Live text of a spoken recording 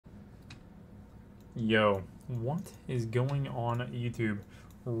Yo, what is going on YouTube?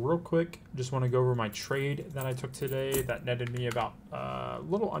 Real quick, just want to go over my trade that I took today that netted me about a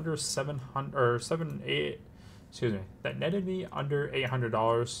little under 700 or 7 8. Excuse me, that netted me under $800.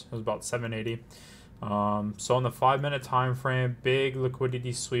 It was about 780. So on the 5 minute time frame, big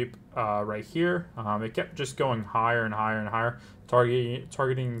liquidity sweep right here. It kept just going higher and higher and higher,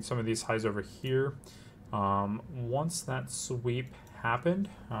 targeting some of these highs over here. Once that sweep happened,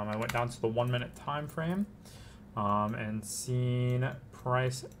 I went down to the 1 minute time frame and seen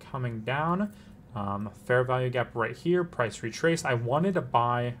price coming down. Fair value gap right here, price retrace. I wanted to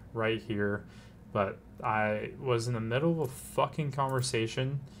buy right here, but I was in the middle of a fucking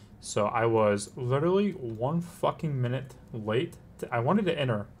conversation, so I was literally 1 fucking minute late. I wanted to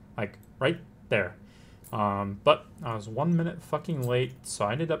enter like right there, but I was 1 minute fucking late, so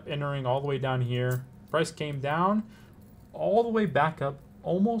I ended up entering all the way down here. Price came down all the way back up,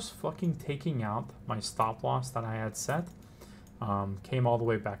 almost fucking taking out my stop loss that I had set. Came all the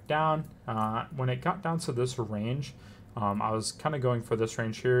way back down. When it got down to this range, I was kind of going for this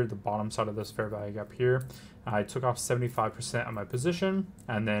range here, the bottom side of this fair value gap here. I took off 75% of my position,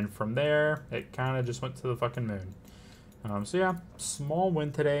 and then from there, it kind of just went to the fucking moon. So yeah, small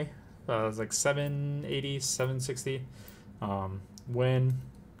win today. It was like 780, 760 win.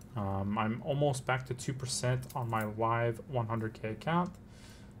 I'm almost back to 2% on my live 100K account.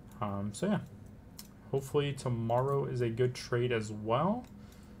 So yeah, hopefully tomorrow is a good trade as well.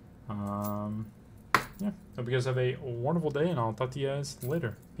 Yeah, hope you guys have a wonderful day, and I'll talk to you guys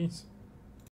later. Peace.